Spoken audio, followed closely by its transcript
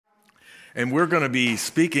And we're going to be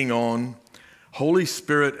speaking on Holy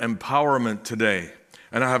Spirit empowerment today.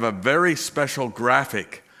 And I have a very special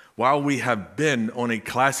graphic while we have been on a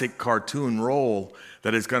classic cartoon role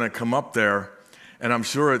that is going to come up there. And I'm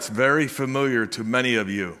sure it's very familiar to many of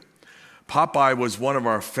you. Popeye was one of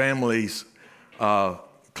our family's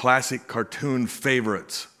classic cartoon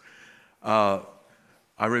favorites. I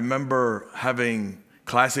remember having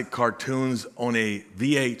classic cartoons on a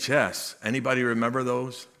VHS. Anybody remember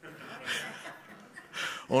those?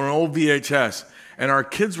 On an old VHS. And our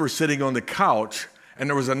kids were sitting on the couch, and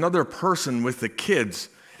there was another person with the kids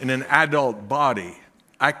in an adult body,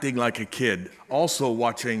 acting like a kid, also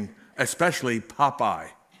watching, especially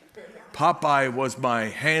Popeye. Popeye was my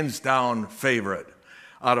hands-down favorite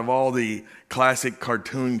out of all the classic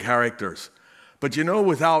cartoon characters. But you know,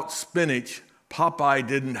 without spinach, Popeye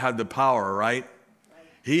didn't have the power, right?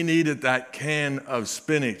 He needed that can of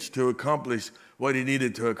spinach to accomplish what he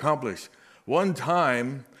needed to accomplish. One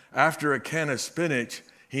time, after a can of spinach,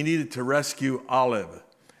 he needed to rescue Olive.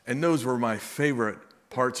 And those were my favorite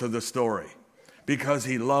parts of the story because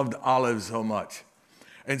he loved Olive so much.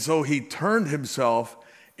 And so he turned himself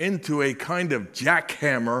into a kind of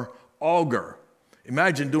jackhammer auger.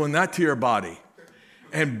 Imagine doing that to your body.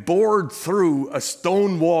 And bored through a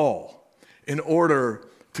stone wall in order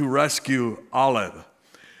to rescue Olive.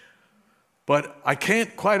 But I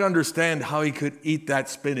can't quite understand how he could eat that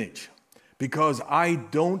spinach because I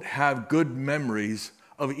don't have good memories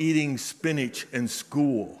of eating spinach in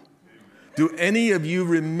school. Do any of you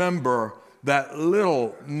remember that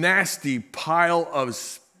little nasty pile of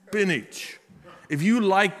spinach? If you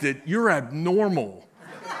liked it, you're abnormal.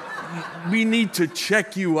 We need to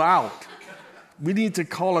check you out. We need to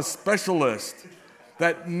call a specialist.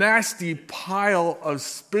 That nasty pile of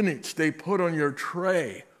spinach they put on your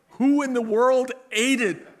tray. Who in the world ate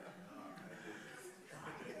it?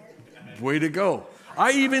 Way to go.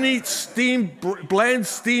 I even eat bland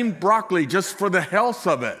steamed broccoli just for the health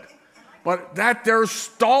of it. But that there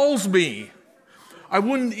stalls me. I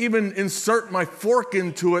wouldn't even insert my fork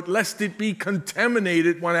into it lest it be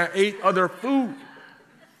contaminated when I ate other food.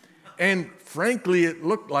 And frankly, it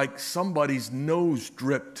looked like somebody's nose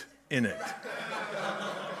dripped in it.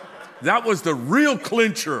 That was the real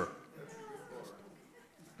clincher.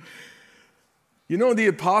 You know, the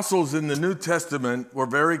apostles in the New Testament were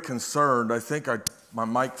very concerned. I think my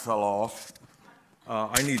mic fell off.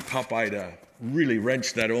 I need Popeye to really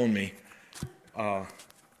wrench that on me.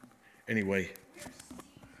 Anyway,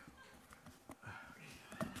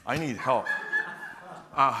 I need help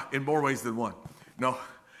in more ways than one. No.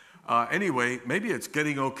 Anyway, maybe it's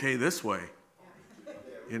getting okay this way.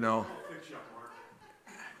 You know,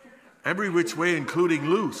 every which way, including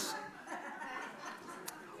loose.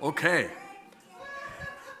 Okay.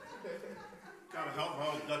 Help my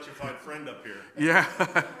old Dutchified friend up here. Yeah.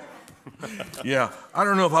 Yeah. I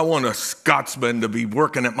don't know if I want a Scotsman to be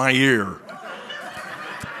working at my ear.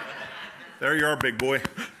 There you are, big boy.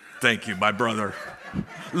 Thank you, my brother.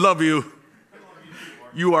 Love you.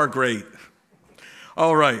 You are great.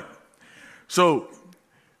 All right. So,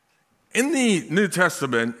 in the New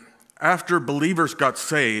Testament, after believers got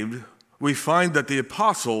saved, we find that the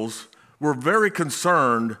apostles were very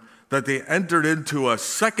concerned that they entered into a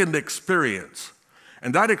second experience.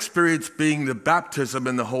 And that experience being the baptism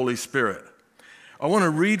in the Holy Spirit. I want to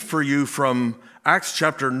read for you from Acts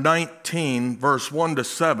chapter 19, verse 1 to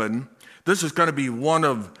 7. This is going to be one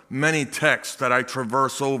of many texts that I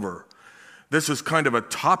traverse over. This is kind of a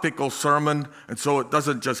topical sermon, and so it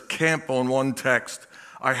doesn't just camp on one text.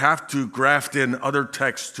 I have to graft in other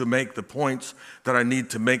texts to make the points that I need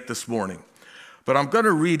to make this morning. But I'm going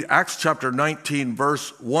to read Acts chapter 19,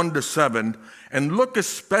 verse 1 to 7, and look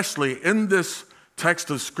especially in this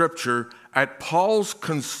text of Scripture at Paul's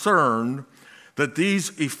concern that these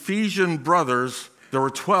Ephesian brothers, there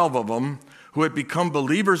were 12 of them, who had become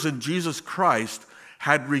believers in Jesus Christ,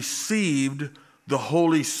 had received the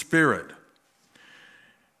Holy Spirit.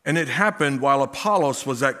 And it happened while Apollos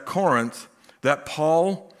was at Corinth that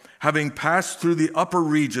Paul, having passed through the upper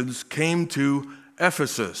regions, came to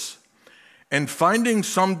Ephesus. And finding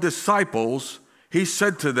some disciples, he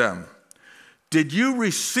said to them, "Did you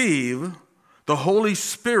receive the Holy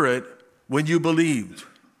Spirit when you believed?"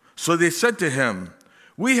 So they said to him,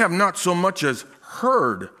 "We have not so much as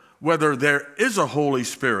heard whether there is a Holy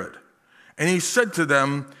Spirit." And he said to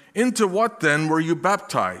them, "Into what then were you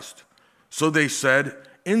baptized?" So they said,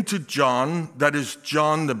 "Into John," that is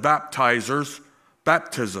John the Baptizer's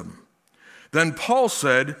baptism. Then Paul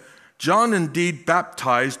said, "John indeed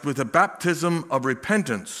baptized with a baptism of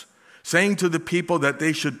repentance, saying to the people that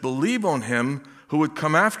they should believe on him who would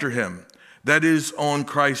come after him, that is on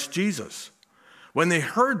Christ Jesus. When they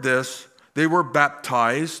heard this, they were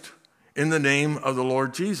baptized in the name of the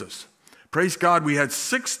Lord Jesus. Praise God, we had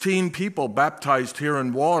 16 people baptized here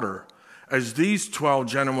in water, as these 12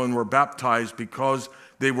 gentlemen were baptized because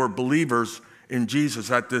they were believers in Jesus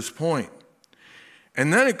at this point.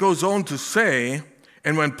 And then it goes on to say,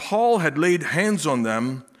 and when Paul had laid hands on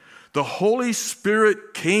them, the Holy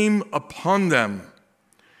Spirit came upon them,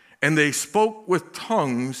 and they spoke with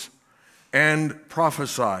tongues and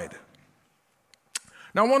prophesied.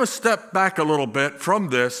 Now I want to step back a little bit from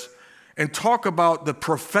this and talk about the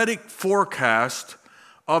prophetic forecast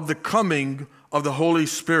of the coming of the Holy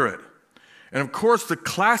Spirit. And of course, the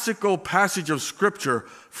classical passage of Scripture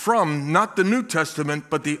from not the New Testament,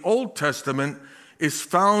 but the Old Testament is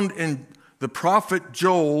found in the prophet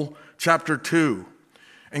Joel chapter 2.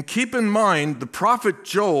 And keep in mind, the prophet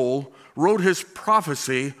Joel wrote his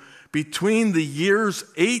prophecy between the years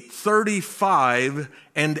 835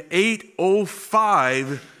 and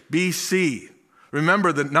 805 BC.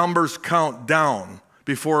 Remember, the numbers count down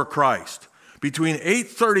before Christ. Between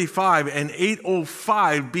 835 and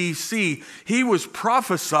 805 BC, he was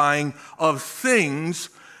prophesying of things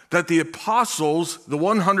that the apostles, the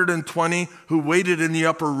 120 who waited in the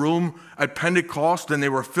upper room at Pentecost and they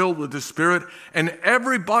were filled with the Spirit, and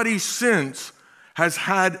everybody since has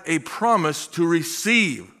had a promise to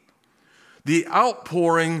receive the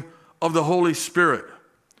outpouring of the Holy Spirit.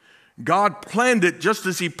 God planned it just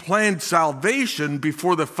as he planned salvation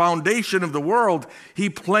before the foundation of the world. He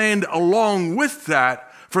planned along with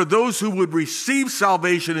that for those who would receive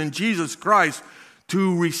salvation in Jesus Christ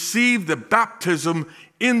to receive the baptism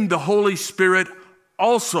in the Holy Spirit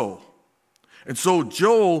also. And so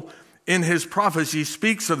Joel, in his prophecy,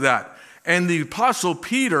 speaks of that. And the Apostle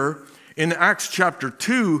Peter, in Acts chapter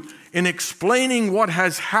 2, in explaining what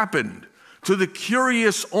has happened to the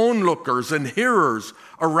curious onlookers and hearers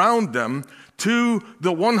around them, to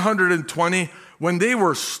the 120, when they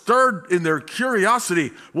were stirred in their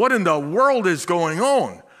curiosity, what in the world is going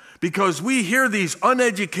on? Because we hear these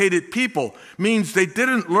uneducated people means they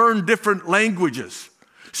didn't learn different languages,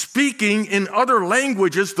 speaking in other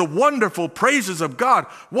languages the wonderful praises of God.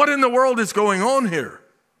 What in the world is going on here?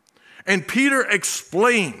 And Peter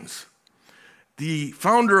explains. The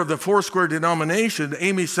founder of the Foursquare denomination,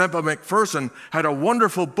 Amy Semple McPherson, had a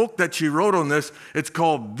wonderful book that she wrote on this. It's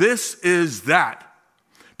called This Is That.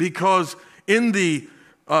 Because in the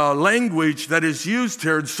language that is used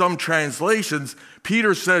here in some translations,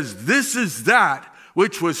 Peter says, this is that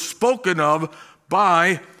which was spoken of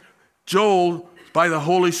by Joel, by the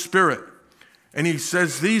Holy Spirit. And he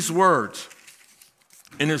says these words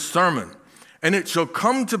in his sermon. And it shall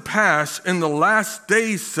come to pass in the last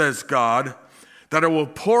days, says God, that I will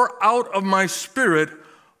pour out of my Spirit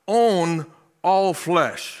on all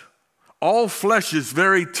flesh. All flesh is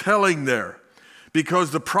very telling there,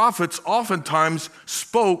 because the prophets oftentimes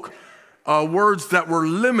spoke words that were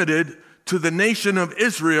limited to the nation of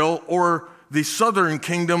Israel or the southern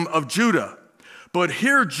kingdom of Judah. But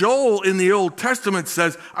here Joel in the Old Testament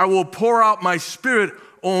says, I will pour out my Spirit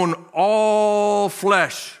on all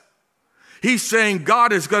flesh. He's saying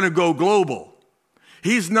God is going to go global.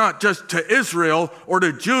 He's not just to Israel or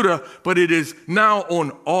to Judah, but it is now on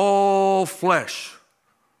all flesh.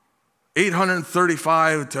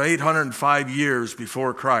 835 to 805 years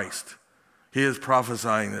before Christ, he is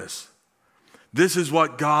prophesying this. This is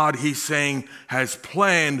what God, he's saying, has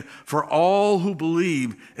planned for all who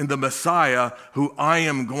believe in the Messiah who I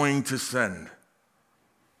am going to send.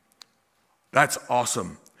 That's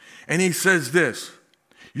awesome. And he says this,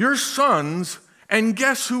 your sons, and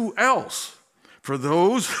guess who else? For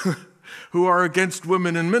those who are against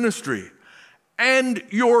women in ministry, and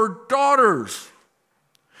your daughters.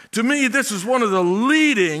 To me, this is one of the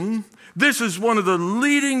leading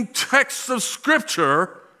texts of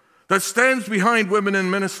Scripture that stands behind women in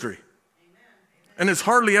ministry. Amen. And it's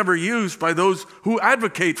hardly ever used by those who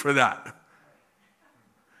advocate for that.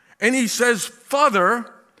 And he says,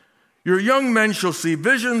 Father, your young men shall see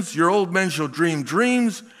visions, your old men shall dream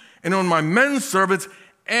dreams, and on my men servants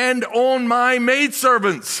and on my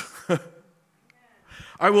maidservants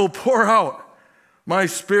I will pour out my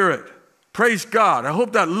Spirit. Praise God. I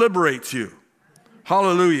hope that liberates you.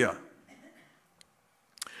 Hallelujah.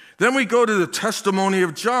 Then we go to the testimony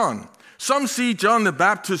of John. Some see John the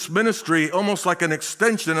Baptist's ministry almost like an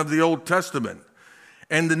extension of the Old Testament.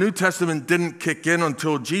 And the New Testament didn't kick in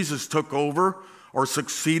until Jesus took over or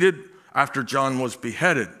succeeded after John was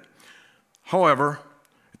beheaded. However,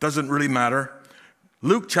 it doesn't really matter.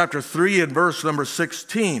 Luke chapter 3 and verse number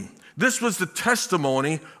 16. This was the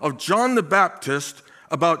testimony of John the Baptist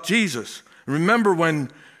about Jesus. Remember when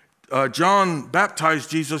John baptized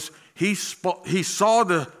Jesus, he saw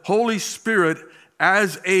the Holy Spirit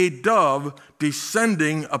as a dove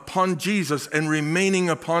descending upon Jesus and remaining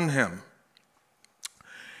upon him.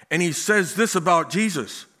 And he says this about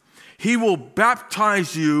Jesus: he will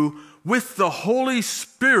baptize you with the Holy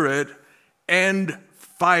Spirit and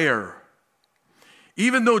fire.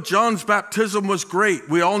 Even though John's baptism was great,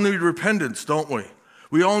 we all need repentance, don't we?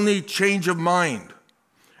 We all need change of mind.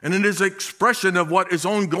 And it is an expression of what is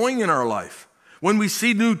ongoing in our life. When we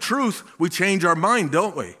see new truth, we change our mind,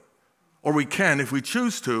 don't we? Or we can if we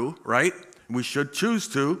choose to, right? We should choose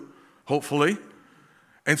to, hopefully.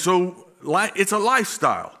 And so it's a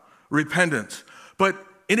lifestyle, repentance. But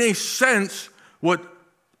in a sense, what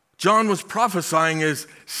John was prophesying is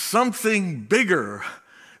something bigger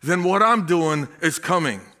than what I'm doing is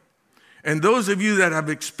coming. And those of you that have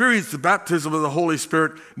experienced the baptism of the Holy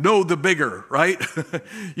Spirit know the bigger, right?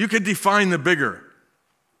 You can define the bigger.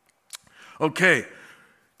 Okay,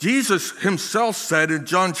 Jesus himself said in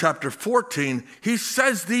John chapter 14, he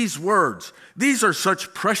says these words. These are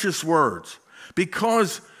such precious words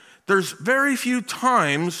because there's very few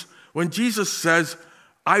times when Jesus says,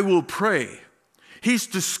 I will pray. He's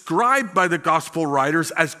described by the gospel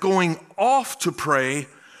writers as going off to pray,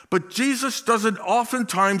 but Jesus doesn't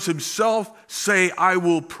oftentimes himself say, I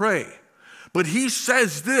will pray. But he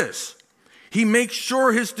says this. He makes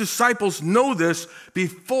sure his disciples know this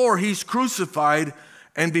before he's crucified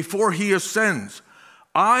and before he ascends.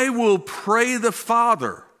 I will pray the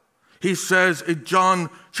Father, he says in John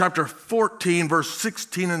chapter 14, verse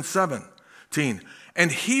 16 and 17.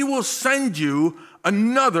 And he will send you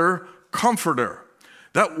another comforter.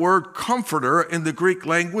 That word comforter in the Greek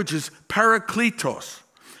language is parakletos.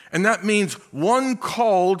 And that means one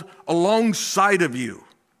called alongside of you,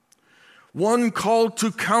 one called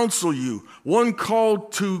to counsel you, one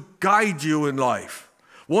called to guide you in life,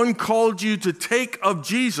 one called you to take of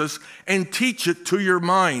Jesus and teach it to your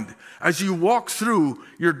mind as you walk through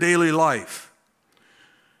your daily life.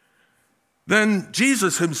 Then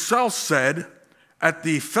Jesus himself said at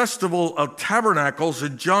the Festival of Tabernacles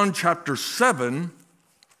in John chapter 7,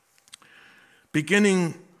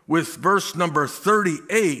 beginning with verse number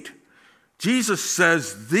 38, Jesus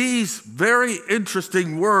says these very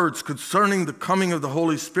interesting words concerning the coming of the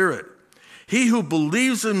Holy Spirit. He who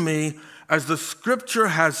believes in me, as the scripture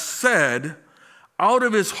has said, out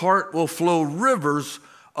of his heart will flow rivers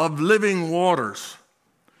of living waters.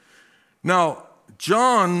 Now,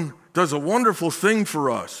 John does a wonderful thing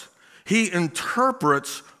for us. He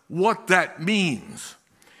interprets what that means.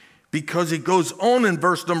 Because he goes on in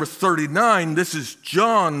verse number 39, this is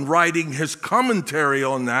John writing his commentary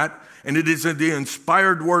on that, and it is in the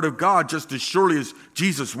inspired word of God just as surely as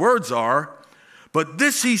Jesus' words are. But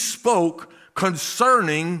this he spoke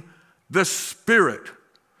concerning the Spirit.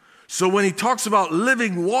 So when he talks about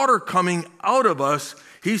living water coming out of us,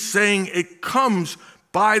 he's saying it comes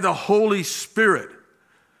by the Holy Spirit.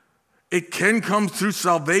 It can come through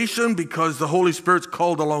salvation because the Holy Spirit's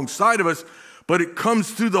called alongside of us, but it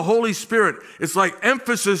comes through the Holy Spirit. It's like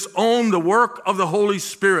emphasis on the work of the Holy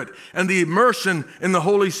Spirit and the immersion in the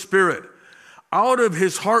Holy Spirit. Out of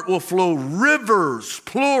his heart will flow rivers,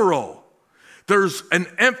 plural. There's an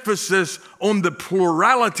emphasis on the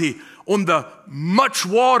plurality, on the much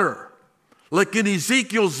water. Like in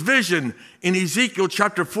Ezekiel's vision, in Ezekiel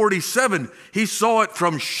chapter 47, he saw it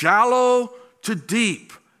from shallow to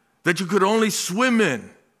deep, that you could only swim in.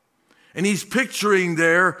 And he's picturing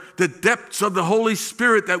there the depths of the Holy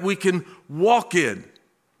Spirit that we can walk in.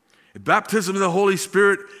 The baptism of the Holy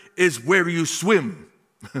Spirit is where you swim.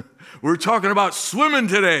 We're talking about swimming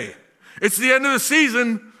today. It's the end of the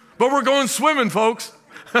season, but we're going swimming, folks.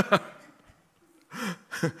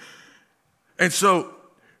 And so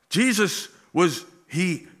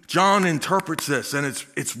John interprets this, and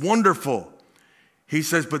it's wonderful. He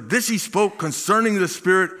says, but this he spoke concerning the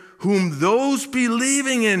Spirit, whom those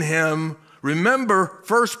believing in him, remember,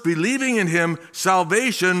 first believing in him,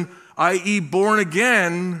 salvation, i.e. born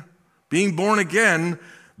again, being born again,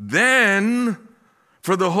 then,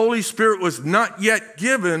 for the Holy Spirit was not yet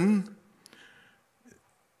given,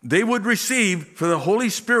 they would receive, for the Holy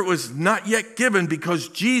Spirit was not yet given because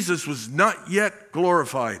Jesus was not yet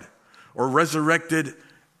glorified or resurrected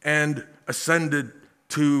and ascended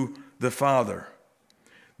to the Father.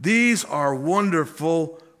 These are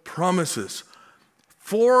wonderful promises.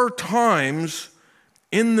 4 times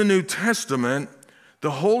in the New Testament,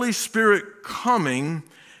 the Holy Spirit coming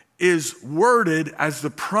is worded as the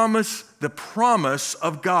promise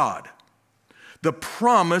of God, the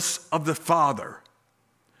promise of the Father,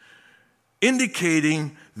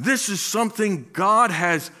 indicating this is something God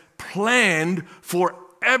has planned for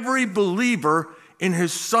every believer in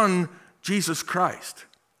his Son, Jesus Christ.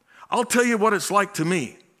 I'll tell you what it's like to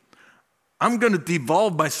me. I'm going to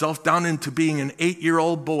devolve myself down into being an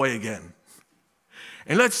 8-year-old boy again.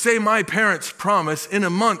 And let's say my parents promise in a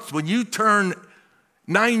month, when you turn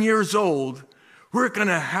 9 years old, we're going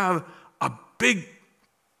to have a big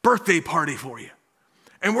birthday party for you.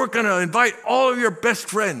 And we're going to invite all of your best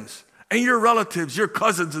friends and your relatives, your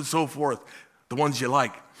cousins and so forth, the ones you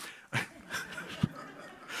like.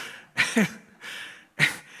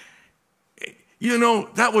 You know,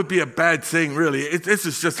 that would be a bad thing, really. This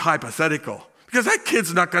is just hypothetical. Because that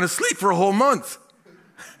kid's not going to sleep for a whole month.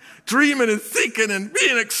 Dreaming and thinking and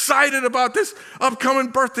being excited about this upcoming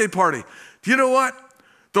birthday party. Do you know what?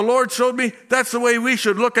 The Lord showed me that's the way we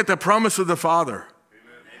should look at the promise of the Father.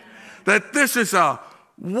 Amen. That this is a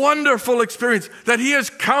wonderful experience, that he has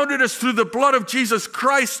counted us through the blood of Jesus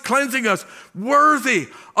Christ, cleansing us, worthy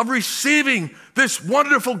of receiving this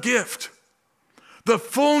wonderful gift. The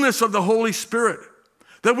fullness of the Holy Spirit,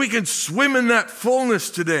 that we can swim in that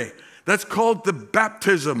fullness today. That's called the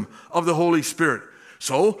baptism of the Holy Spirit.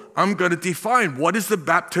 So I'm going to define what is the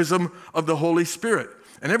baptism of the Holy Spirit.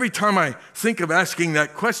 And every time I think of asking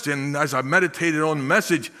that question, as I meditated on the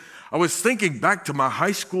message, I was thinking back to my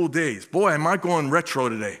high school days. Boy, am I going retro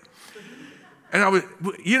today. And I was,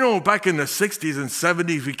 you know, back in the 60s and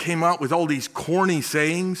 70s, we came out with all these corny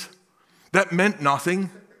sayings that meant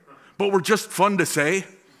nothing, but were just fun to say.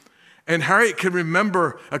 And Harriet can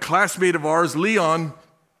remember a classmate of ours, Leon,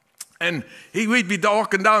 and we'd be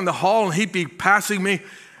walking down the hall and he'd be passing me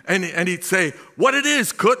and he'd say, "What it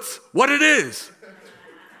is, Kutz, what it is."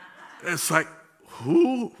 It's like,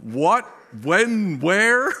 who, what, when,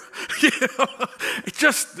 where? You know,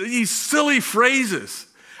 just these silly phrases.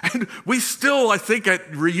 And we still, I think,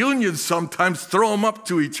 at reunions sometimes throw them up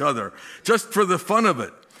to each other just for the fun of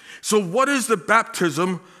it. So what is the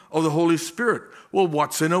baptism of the Holy Spirit? Well,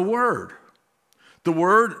 what's in a word? The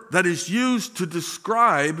word that is used to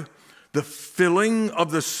describe the filling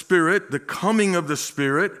of the Spirit, the coming of the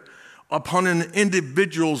Spirit upon an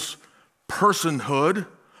individual's personhood,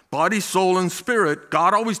 body, soul, and spirit.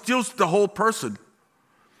 God always deals with the whole person.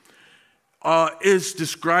 Is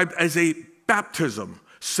described as a baptism.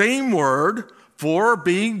 Same word for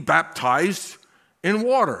being baptized in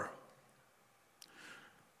water.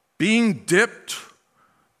 Being dipped,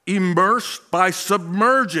 immersed by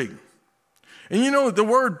submerging. And you know, the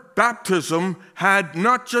word baptism had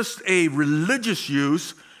not just a religious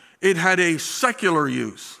use, it had a secular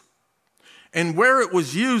use. And where it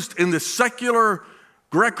was used in the secular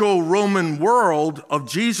Greco-Roman world of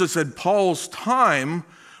Jesus and Paul's time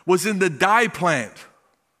was in the dye plant.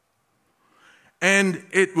 And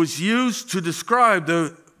it was used to describe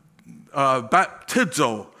the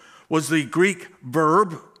baptizo was the Greek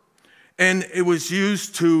verb. And it was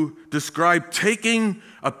used to describe taking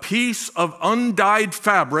a piece of undyed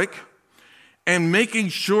fabric and making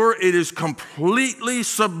sure it is completely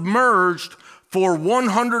submerged for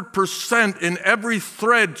 100% in every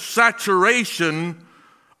thread saturation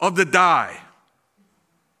of the dye.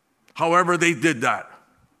 However, they did that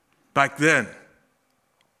back then.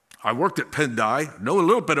 I worked at Penn Dye, know a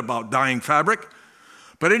little bit about dyeing fabric.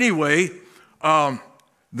 But anyway,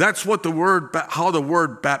 that's what how the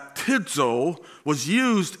word baptizo was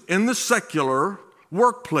used in the secular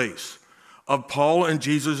workplace of Paul and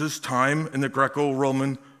Jesus' time in the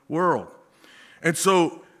Greco-Roman world. And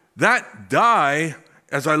so that dye,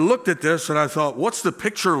 as I looked at this and I thought, what's the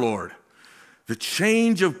picture, Lord? The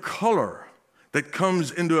change of color that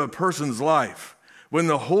comes into a person's life when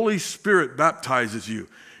the Holy Spirit baptizes you.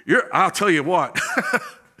 I'll tell you what,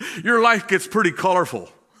 your life gets pretty colorful.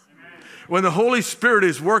 When the Holy Spirit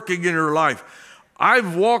is working in your life.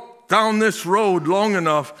 I've walked down this road long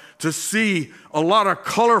enough to see a lot of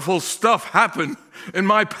colorful stuff happen in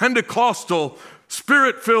my Pentecostal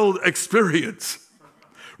Spirit-filled experience.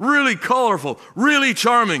 Really colorful, really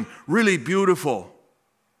charming, really beautiful.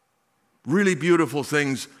 Really beautiful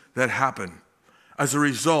things that happen as a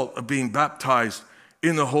result of being baptized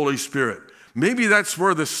in the Holy Spirit. Maybe that's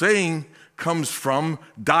where the saying comes from,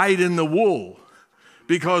 dyed in the wool.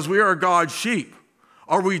 Because we are God's sheep.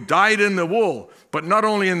 Or we dyed in the wool, but not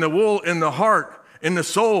only in the wool, in the heart, in the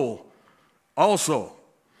soul also.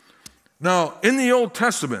 Now, in the Old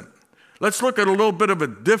Testament, let's look at a little bit of a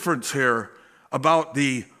difference here about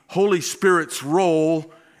the Holy Spirit's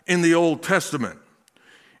role in the Old Testament.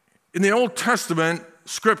 In the Old Testament,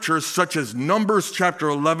 scriptures such as Numbers chapter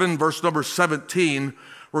 11, verse number 17,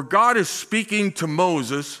 where God is speaking to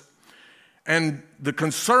Moses, and the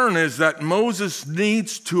concern is that Moses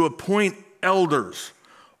needs to appoint elders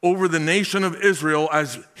over the nation of Israel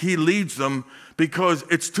as he leads them, because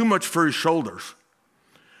it's too much for his shoulders.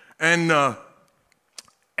 And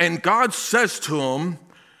God says to him,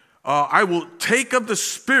 I will take of the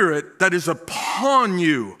Spirit that is upon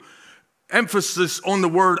you. Emphasis on the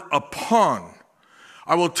word upon.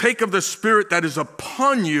 I will take of the Spirit that is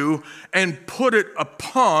upon you and put it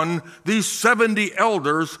upon these 70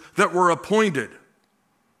 elders that were appointed.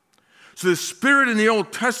 So the Spirit in the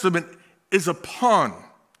Old Testament is upon.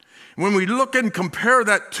 When we look and compare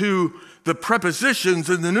that to the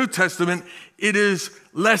prepositions in the New Testament, it is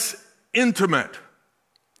less intimate.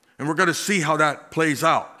 And we're going to see how that plays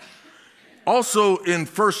out. Also in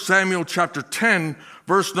 1 Samuel chapter 10,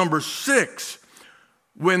 verse number 6,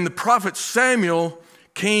 when the prophet Samuel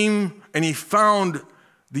came and he found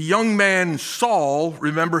the young man Saul,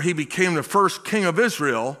 remember he became the first king of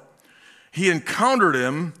Israel, he encountered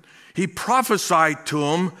him, he prophesied to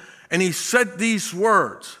him, and he said these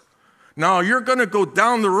words, now you're going to go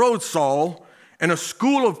down the road, Saul, and a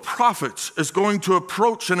school of prophets is going to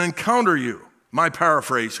approach and encounter you. My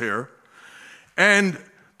paraphrase here. And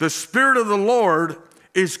the Spirit of the Lord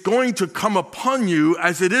is going to come upon you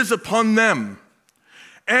as it is upon them.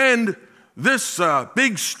 And this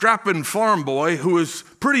big strapping farm boy who is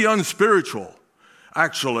pretty unspiritual,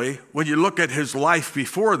 actually, when you look at his life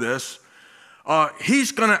before this,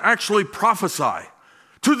 he's going to actually prophesy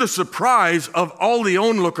to the surprise of all the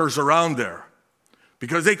onlookers around there,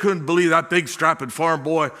 because they couldn't believe that big strapping farm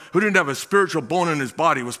boy who didn't have a spiritual bone in his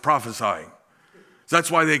body was prophesying. So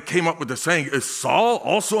that's why they came up with the saying, is Saul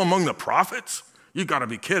also among the prophets? You got to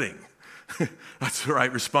be kidding. That's the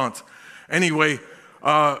right response. Anyway,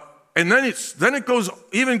 and then it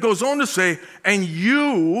goes on to say, and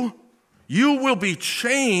you will be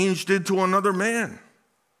changed into another man.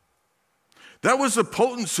 That was the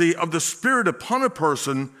potency of the Spirit upon a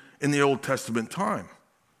person in the Old Testament time.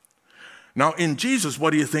 Now, in Jesus,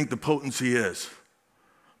 what do you think the potency is?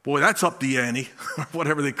 Boy, that's up the ante,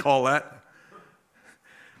 whatever they call that.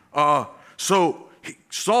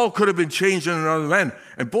 Saul could have been changed into another man.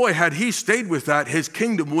 And boy, had he stayed with that, his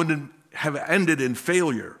kingdom wouldn't have ended in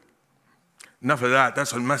failure. Enough of that.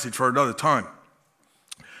 That's a message for another time.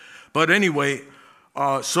 But anyway,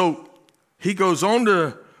 so he goes on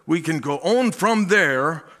to, we can go on from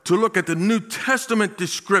there to look at the New Testament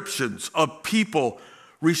descriptions of people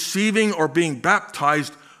receiving or being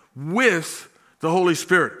baptized with the Holy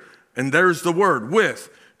Spirit. And there's the word, with.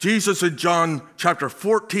 Jesus in John chapter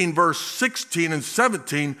 14, verse 16 and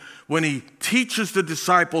 17, when he teaches the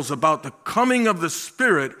disciples about the coming of the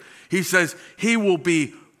Spirit, he says, he will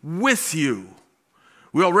be with you.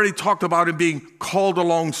 We already talked about him being called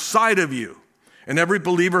alongside of you. And every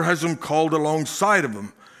believer has him called alongside of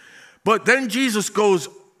him. But then Jesus goes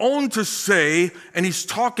on to say, and he's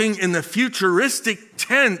talking in the futuristic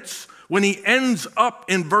tense when he ends up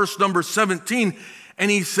in verse number 17, and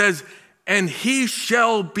he says, and he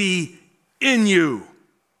shall be in you.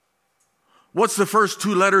 What's the first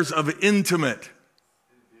two letters of intimate?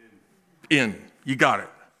 In. You got it.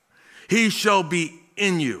 He shall be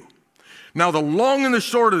in you. Now, the long and the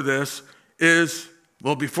short of this is,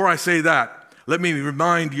 well, before I say that, let me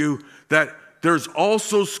remind you that there's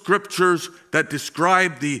also scriptures that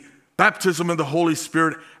describe the baptism of the Holy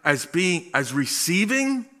Spirit as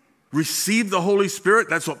receive the Holy Spirit.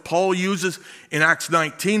 That's what Paul uses in Acts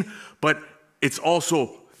 19. But it's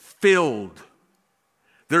also filled.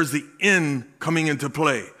 There's the in coming into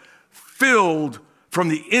play. Filled from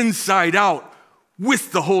the inside out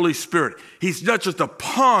with the Holy Spirit. He's not just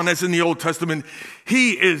upon, as in the Old Testament.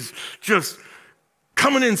 He is just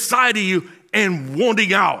coming inside of you and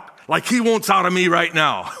wanting out, like he wants out of me right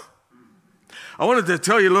now. I wanted to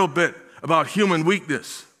tell you a little bit about human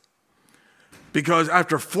weakness, because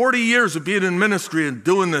after 40 years of being in ministry and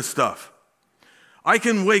doing this stuff, I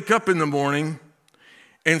can wake up in the morning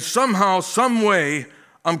and somehow, some way,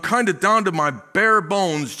 I'm kind of down to my bare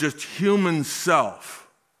bones, just human self.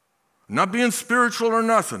 Not being spiritual or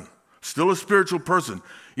nothing. Still a spiritual person.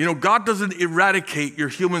 You know, God doesn't eradicate your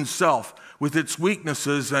human self with its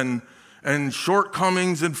weaknesses and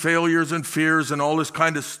shortcomings and failures and fears and all this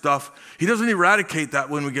kind of stuff. He doesn't eradicate that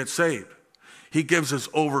when we get saved. He gives us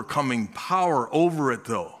overcoming power over it,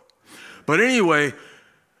 though. But anyway,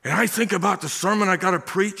 and I think about the sermon I got to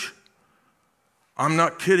preach. I'm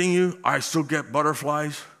not kidding you. I still get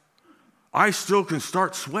butterflies. I still can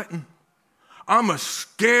start sweating. I'm a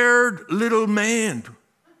scared little man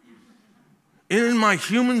in my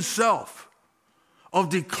human self of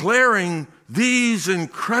declaring these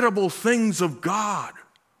incredible things of God.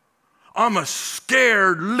 I'm a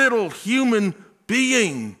scared little human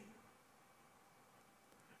being.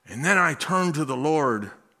 And then I turn to the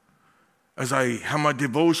Lord as I have my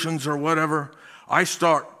devotions or whatever. I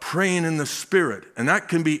start praying in the Spirit, and that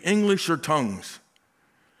can be English or tongues.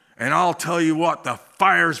 And I'll tell you what, the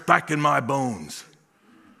fire's back in my bones.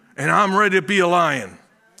 And I'm ready to be a lion.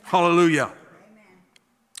 Hallelujah. Amen.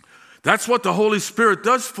 That's what the Holy Spirit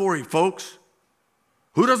does for you, folks.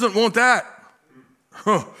 Who doesn't want that?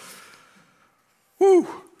 Huh. Woo.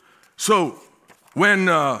 So when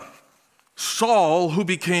Saul, who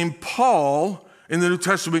became Paul in the New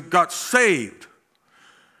Testament, got saved,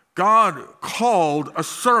 God called a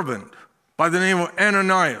servant by the name of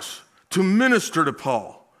Ananias to minister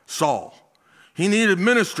to Saul. He needed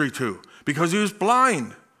ministry too because he was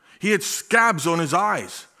blind. He had scabs on his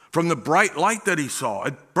eyes from the bright light that he saw.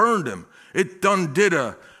 It burned him. It did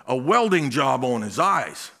a welding job on his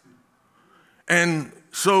eyes. And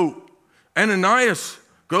so Ananias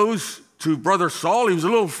goes to Brother Saul. He was a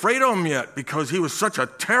little afraid of him yet because he was such a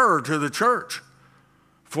terror to the church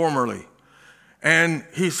formerly. And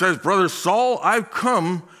he says, Brother Saul, I've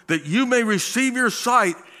come that you may receive your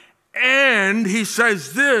sight. And he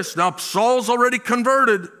says this. Now, Saul's already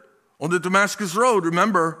converted on the Damascus Road,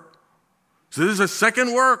 remember. So this is a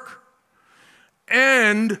second work.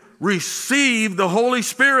 And receive the Holy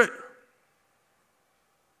Spirit.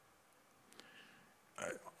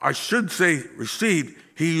 I should say received.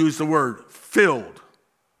 He used the word filled.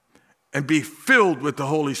 And be filled with the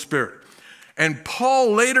Holy Spirit. And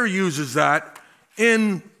Paul later uses that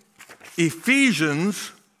in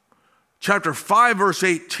Ephesians chapter 5, verse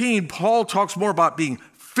 18. Paul talks more about being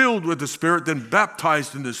filled with the Spirit than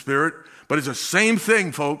baptized in the Spirit. But it's the same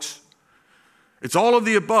thing, folks. It's all of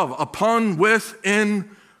the above. Upon, with, in,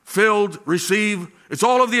 filled, receive. It's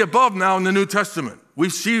all of the above now in the New Testament. We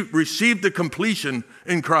received the completion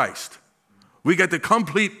in Christ. We get the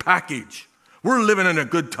complete package. We're living in a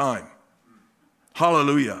good time.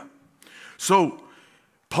 Hallelujah. So,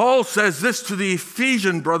 Paul says this to the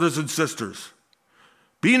Ephesian brothers and sisters.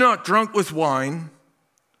 Be not drunk with wine,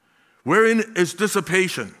 wherein is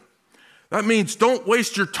dissipation. That means don't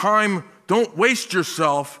waste your time, don't waste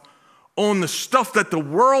yourself on the stuff that the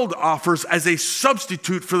world offers as a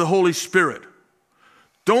substitute for the Holy Spirit.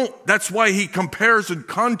 That's why he compares and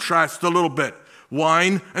contrasts a little bit,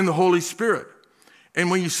 wine and the Holy Spirit. And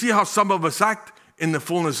when you see how some of us act in the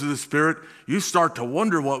fullness of the Spirit, you start to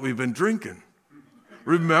wonder what we've been drinking.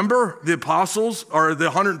 Remember the apostles or the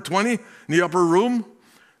 120 in the upper room?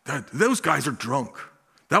 Those guys are drunk.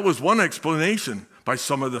 That was one explanation by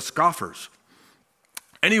some of the scoffers.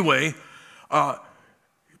 Anyway, but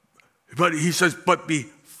he says, but be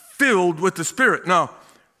filled with the Spirit. Now,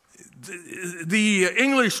 the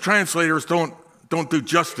English translators don't do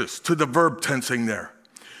justice to the verb tensing there.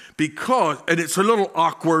 And it's a little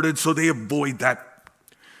awkward, and so they avoid that.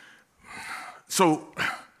 So,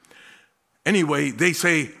 anyway, they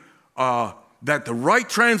say that the right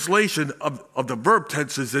translation of the verb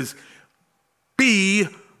tenses is being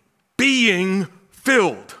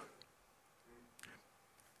filled.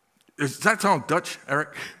 Does that sound Dutch,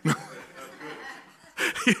 Eric?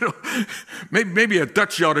 Maybe a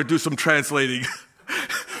Dutch ought to do some translating.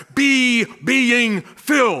 Being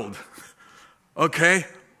filled. Okay?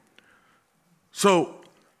 So,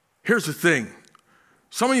 here's the thing.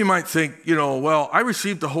 Some of you might think, well, I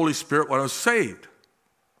received the Holy Spirit when I was saved.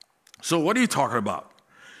 So what are you talking about?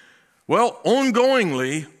 Well,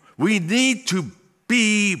 ongoingly, we need to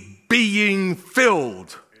be being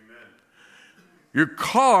filled. Amen. Your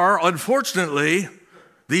car, unfortunately,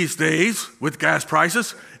 these days, with gas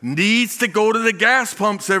prices, needs to go to the gas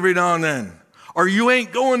pumps every now and then. Or you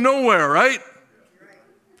ain't going nowhere, right?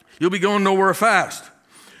 You'll be going nowhere fast.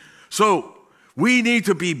 So, we need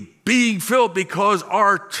to be being filled because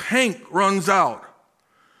our tank runs out.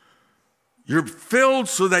 You're filled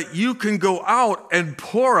so that you can go out and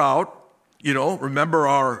pour out. Remember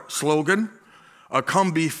our slogan,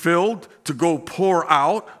 come be filled, to go pour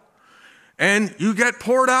out. And you get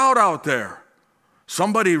poured out there.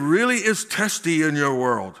 Somebody really is testy in your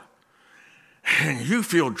world. And you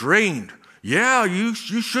feel drained. Yeah, you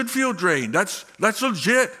should feel drained. That's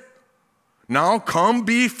legit. Now come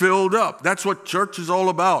be filled up. That's what church is all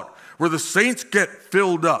about, where the saints get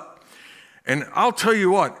filled up. And I'll tell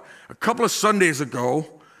you what, a couple of Sundays ago,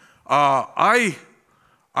 I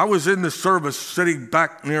was in the service sitting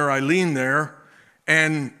back near Eileen there,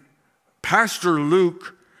 and Pastor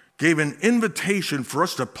Luke gave an invitation for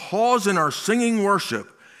us to pause in our singing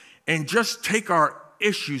worship and just take our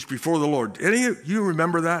issues before the Lord. Any of you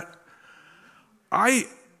remember that?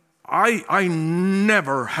 I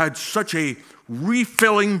never had such a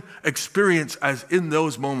refilling experience as in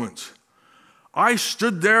those moments. I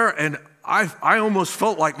stood there and I almost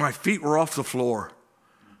felt like my feet were off the floor.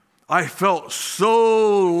 I felt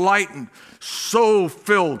so lightened, so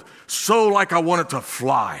filled, so like I wanted to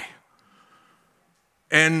fly.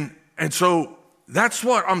 And so that's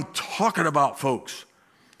what I'm talking about, folks.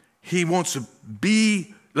 He wants to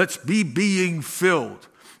be, let's be being filled.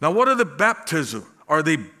 Now, what are the baptism? Are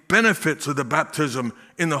the benefits of the baptism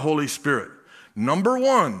in the Holy Spirit? Number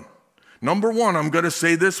one, I'm going to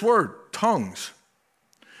say this word, tongues.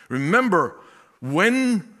 Remember,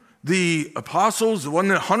 when the apostles, when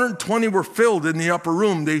the 120 were filled in the upper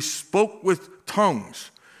room, they spoke with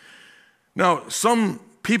tongues. Now, some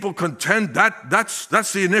people contend that's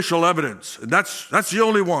the initial evidence. That's the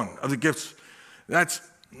only one of the gifts. That's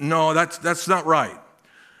not right.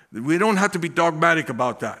 We don't have to be dogmatic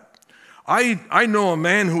about that. I know a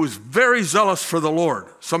man who is very zealous for the Lord.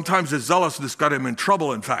 Sometimes his zealousness got him in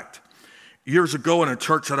trouble, in fact, years ago in a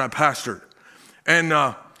church that I pastored.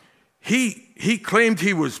 And he claimed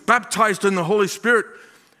he was baptized in the Holy Spirit,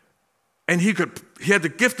 and he had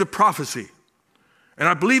the gift of prophecy. And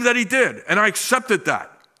I believe that he did, and I accepted that.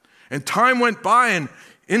 And time went by, and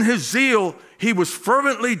in his zeal, he was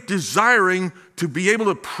fervently desiring to be able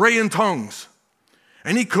to pray in tongues.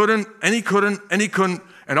 And he couldn't.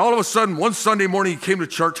 And all of a sudden, one Sunday morning, he came to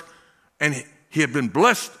church, and he had been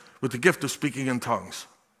blessed with the gift of speaking in tongues.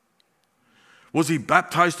 Was he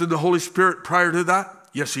baptized in the Holy Spirit prior to that?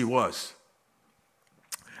 Yes, he was.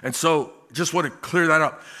 And so, just want to clear that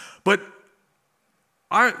up. But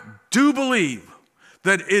I do believe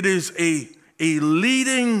that it is a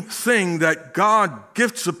leading thing that God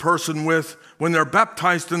gifts a person with when they're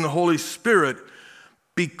baptized in the Holy Spirit,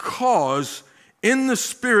 because in the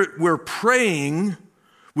Spirit we're praying.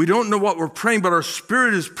 We don't know what we're praying, but our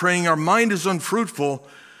spirit is praying. Our mind is unfruitful.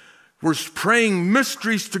 We're praying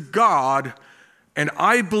mysteries to God, and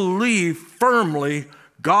I believe firmly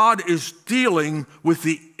God is dealing with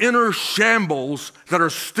the inner shambles that are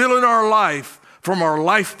still in our life from our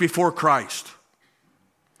life before Christ.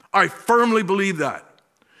 I firmly believe that.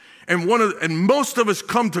 And most of us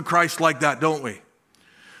come to Christ like that, don't we?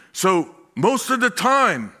 So most of the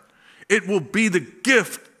time, it will be the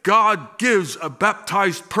gift God gives a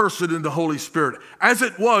baptized person in the Holy Spirit, as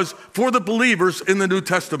it was for the believers in the New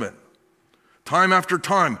Testament. Time after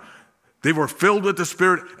time, they were filled with the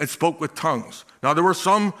Spirit and spoke with tongues. Now, there were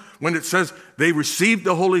some when it says they received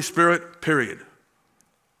the Holy Spirit, period.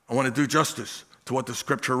 I want to do justice to what the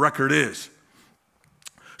scripture record is.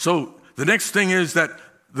 So the next thing is that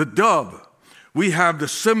the dove, we have the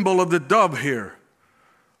symbol of the dove here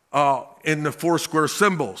in the four square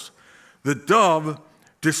symbols. The dove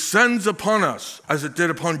descends upon us as it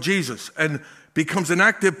did upon Jesus and becomes an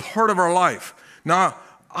active part of our life. Now,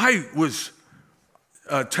 I was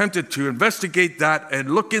tempted to investigate that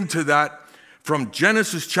and look into that from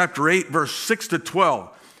Genesis chapter 8, verse 6 to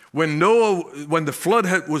 12. When the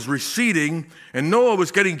flood was receding and Noah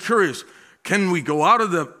was getting curious, can we go out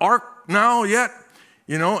of the ark now yet?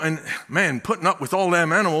 You know, and man, putting up with all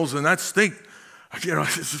them animals and that stink, you know,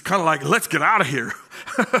 this is kind of like, let's get out of here.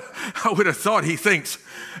 I would have thought he thinks.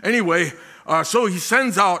 Anyway, so he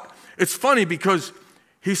sends out, it's funny because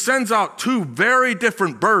he sends out two very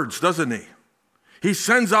different birds, doesn't he? He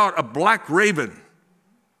sends out a black raven,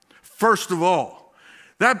 first of all.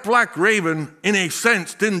 That black raven, in a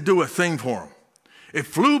sense, didn't do a thing for him. It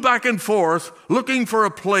flew back and forth, looking for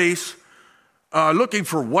a place, looking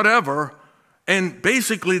for whatever, and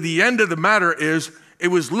basically the end of the matter is, it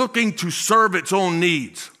was looking to serve its own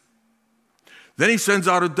needs. Then he sends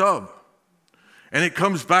out a dove. And it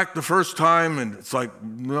comes back the first time, and it's like,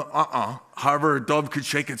 however a dove could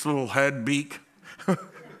shake its little head, beak.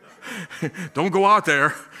 Don't go out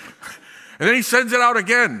there. And then he sends it out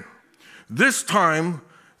again. This time,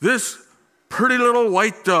 this pretty little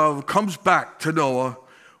white dove comes back to Noah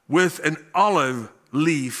with an olive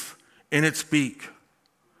leaf in its beak,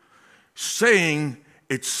 saying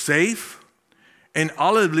it's safe. And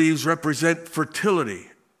olive leaves represent fertility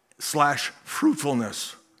 /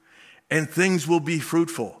 fruitfulness. And things will be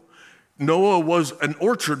fruitful. Noah was an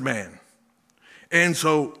orchard man. And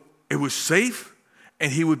so it was safe,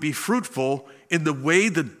 and he would be fruitful in the way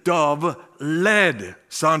the dove led.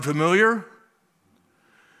 Sound familiar?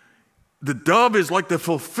 The dove is like the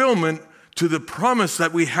fulfillment to the promise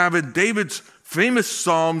that we have in David's famous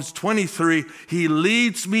Psalms 23. He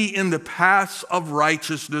leads me in the paths of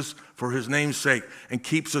righteousness for his name's sake, and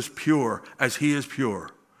keeps us pure as he is pure.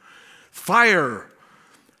 Fire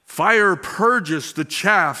purges the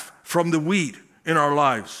chaff from the wheat in our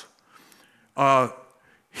lives.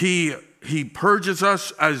 He purges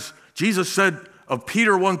us, as Jesus said of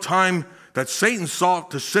Peter one time, that Satan sought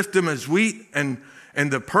to sift him as wheat, and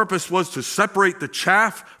the purpose was to separate the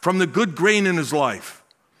chaff from the good grain in his life.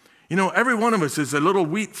 You know, every one of us is a little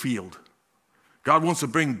wheat field. God wants to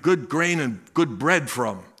bring good grain and good bread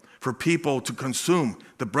for people to consume,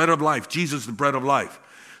 the bread of life, Jesus, the bread of life.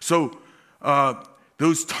 So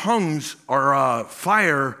those tongues are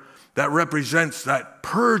fire that represents that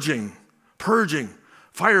purging.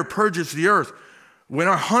 Fire purges the earth. When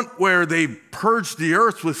I hunt where they purge the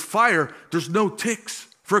earth with fire, there's no ticks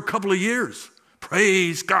for a couple of years.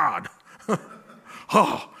 Praise God.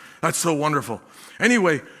 Oh, that's so wonderful.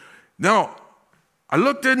 Anyway, now, I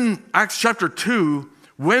looked in Acts chapter 2.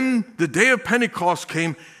 When the day of Pentecost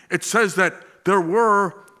came, it says that there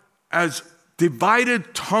were as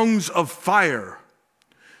divided tongues of fire.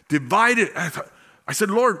 Divided. I said,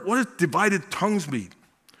 Lord, what does divided tongues mean?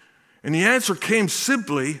 And the answer came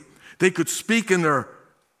simply, they could speak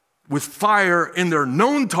with fire in their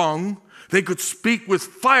known tongue. They could speak with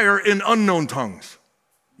fire in unknown tongues.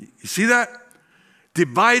 You see that?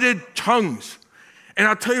 Divided tongues. And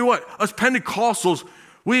I'll tell you what, us Pentecostals,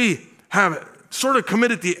 we have sort of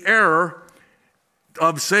committed the error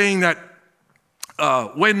of saying that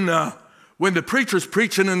when the preacher's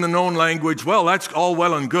preaching in the known language, well, that's all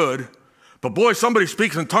well and good. But boy, somebody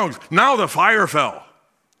speaks in tongues. Now the fire fell.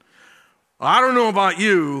 I don't know about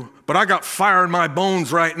you, but I got fire in my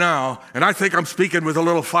bones right now, and I think I'm speaking with a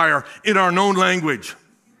little fire in our known language.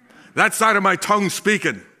 That side of my tongue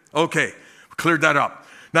speaking. Okay, cleared that up.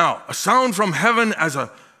 Now, a sound from heaven as a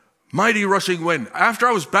mighty rushing wind. After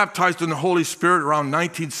I was baptized in the Holy Spirit around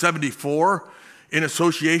 1974, in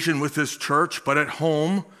association with this church, but at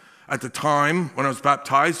home at the time when I was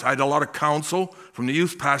baptized, I had a lot of counsel from the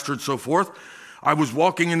youth pastor and so forth. I was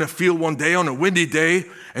walking in the field one day on a windy day,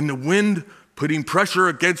 and the wind putting pressure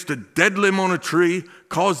against a dead limb on a tree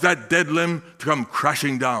caused that dead limb to come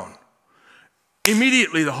crashing down.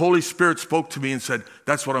 Immediately, the Holy Spirit spoke to me and said,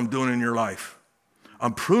 that's what I'm doing in your life.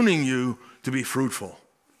 I'm pruning you to be fruitful.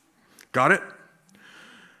 Got it?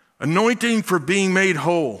 Anointing for being made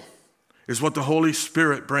whole is what the Holy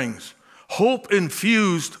Spirit brings.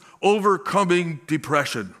 Hope-infused overcoming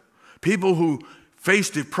depression. People who face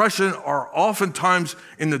depression are oftentimes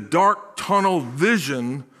in the dark tunnel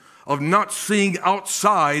vision of not seeing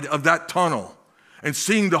outside of that tunnel and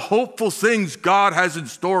seeing the hopeful things God has in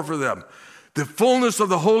store for them. The fullness of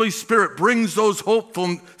the Holy Spirit brings those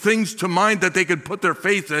hopeful things to mind that they can put their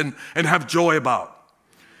faith in and have joy about.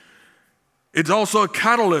 It's also a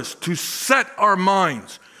catalyst to set our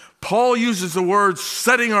minds. Paul uses the word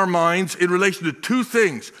setting our minds in relation to two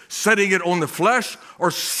things, setting it on the flesh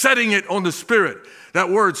or setting it on the spirit. That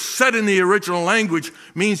word set in the original language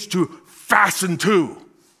means to fasten to.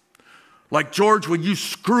 Like, George, when you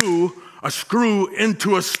screw a screw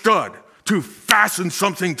into a stud, to fasten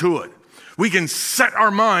something to it. We can set our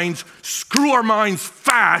minds, screw our minds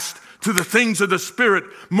fast to the things of the Spirit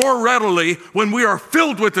more readily when we are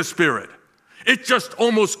filled with the Spirit. It just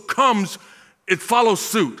almost comes, it follows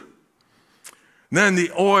suit. Then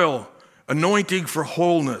the oil, anointing for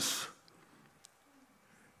wholeness.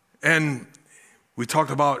 And we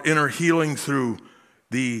talked about inner healing through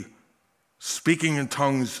the speaking in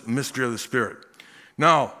tongues mystery of the Spirit.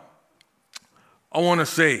 Now, I want to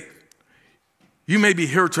say, you may be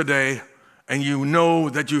here today and you know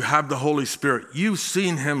that you have the Holy Spirit. You've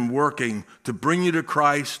seen him working to bring you to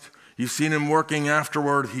Christ. You've seen him working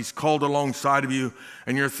afterward. He's called alongside of you,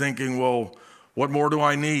 and you're thinking, well, what more do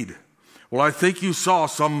I need? Well, I think you saw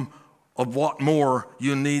some of what more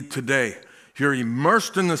you need today. You're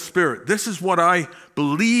immersed in the Spirit. This is what I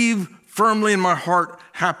believe firmly in my heart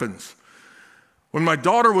happens. When my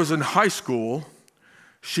daughter was in high school,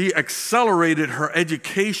 she accelerated her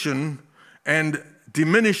education and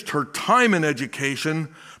diminished her time in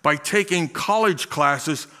education by taking college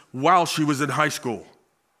classes while she was in high school.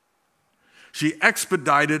 She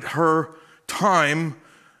expedited her time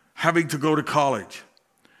having to go to college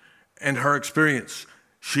and her experience.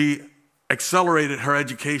 She accelerated her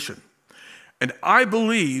education. And I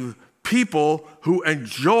believe people who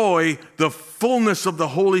enjoy the fullness of the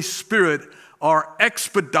Holy Spirit are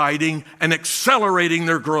expediting and accelerating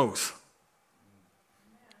their growth.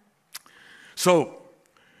 So,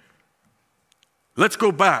 let's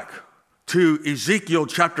go back to Ezekiel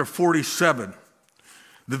chapter 47.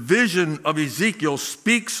 The vision of Ezekiel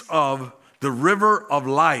speaks of the river of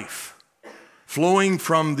life flowing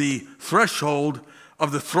from the threshold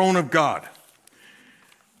of the throne of God.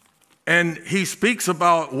 And he speaks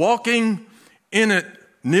about walking in it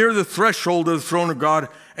near the threshold of the throne of God,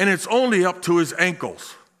 and it's only up to his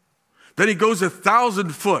ankles. Then he goes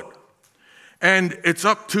 1,000 foot, and it's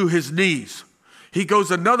up to his knees. He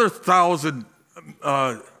goes another 1,000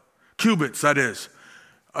 cubits, that is.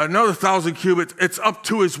 Another 1,000 cubits, it's up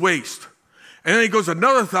to his waist. And then he goes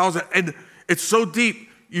another 1,000, and it's so deep,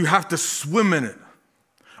 you have to swim in it.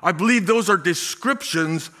 I believe those are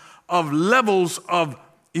descriptions of levels of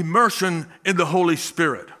immersion in the Holy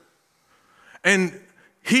Spirit. And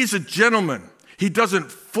he's a gentleman. He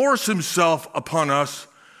doesn't force himself upon us.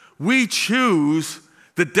 We choose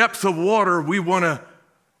the depths of water we want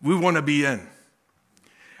to be in.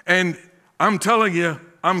 And I'm telling you,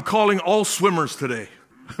 I'm calling all swimmers today.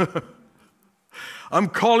 I'm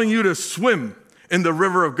calling you to swim in the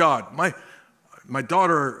river of God. My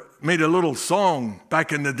daughter made a little song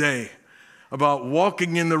back in the day about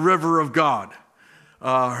walking in the river of God.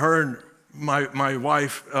 Her and my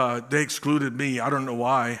wife, they excluded me. I don't know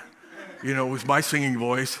why. With my singing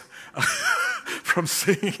voice from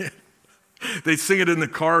singing it. They'd sing it in the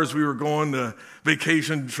cars. We were going to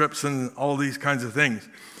vacation trips and all these kinds of things.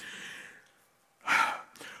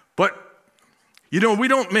 But, we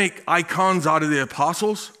don't make icons out of the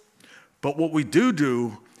apostles. But what we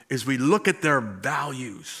do is we look at their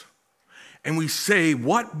values. And we say,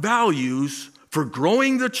 what values for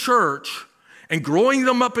growing the church and growing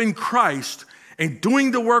them up in Christ and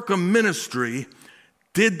doing the work of ministry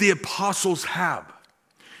did the apostles have?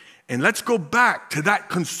 And let's go back to that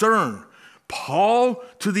concern. Paul,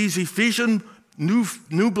 to these Ephesian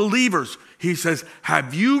new believers, he says,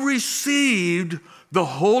 have you received the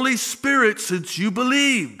Holy Spirit since you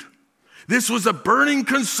believed? This was a burning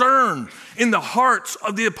concern in the hearts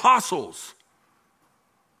of the apostles.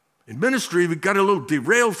 In ministry, we got a little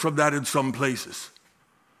derailed from that in some places.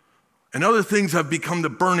 And other things have become the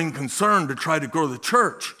burning concern to try to grow the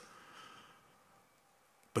church.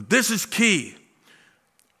 But this is key.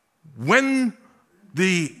 When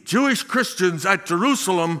the Jewish Christians at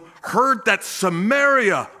Jerusalem heard that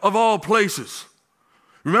Samaria, of all places,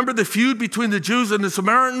 remember the feud between the Jews and the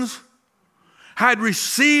Samaritans, had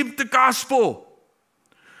received the gospel.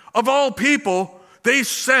 Of all people, they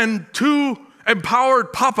send two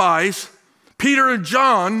empowered Popeyes, Peter and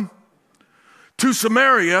John, to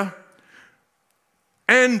Samaria,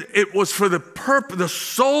 and it was for the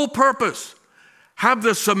sole purpose, have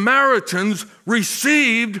the Samaritans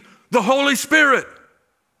received the Holy Spirit.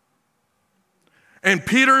 And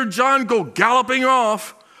Peter and John go galloping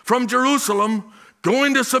off from Jerusalem,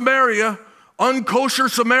 going to Samaria, unkosher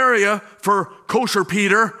Samaria for kosher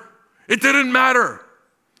Peter. It didn't matter.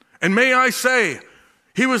 And may I say,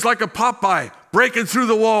 he was like a Popeye breaking through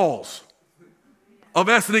the walls of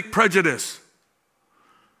ethnic prejudice.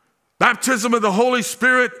 Baptism of the Holy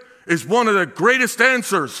Spirit is one of the greatest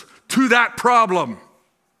answers to that problem.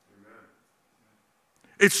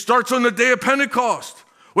 It starts on the day of Pentecost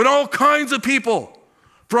when all kinds of people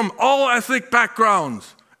from all ethnic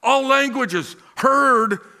backgrounds, all languages,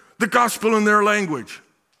 heard the gospel in their language.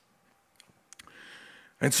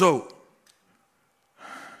 And so,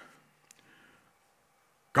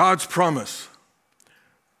 God's promise,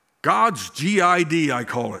 God's GID, I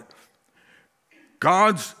call it,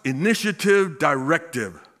 God's initiative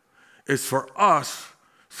directive is for us,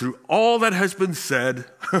 through all that has been said,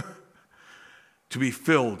 to be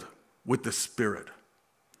filled with the Spirit.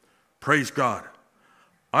 Praise God.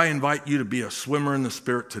 I invite you to be a swimmer in the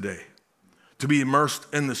Spirit today, to be immersed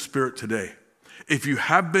in the Spirit today. If you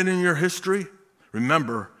have been in your history,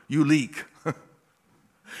 remember, you leak.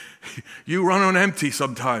 You run on empty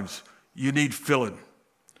sometimes. You need filling.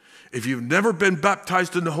 If you've never been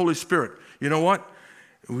baptized in the Holy Spirit, you know what?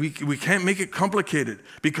 We can't make it complicated,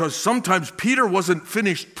 because sometimes Peter wasn't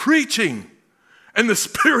finished preaching and the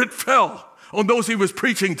Spirit fell on those he was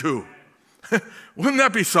preaching to. Wouldn't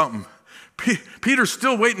that be something? Peter's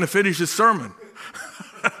still waiting to finish his sermon.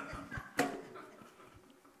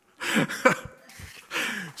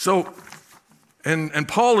 So, and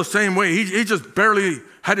Paul the same way. He just barely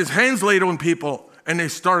had his hands laid on people, and they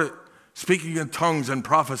started speaking in tongues and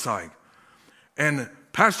prophesying. And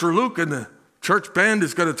Pastor Luke and the church band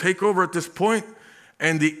is going to take over at this point,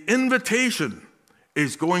 and the invitation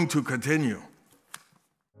is going to continue.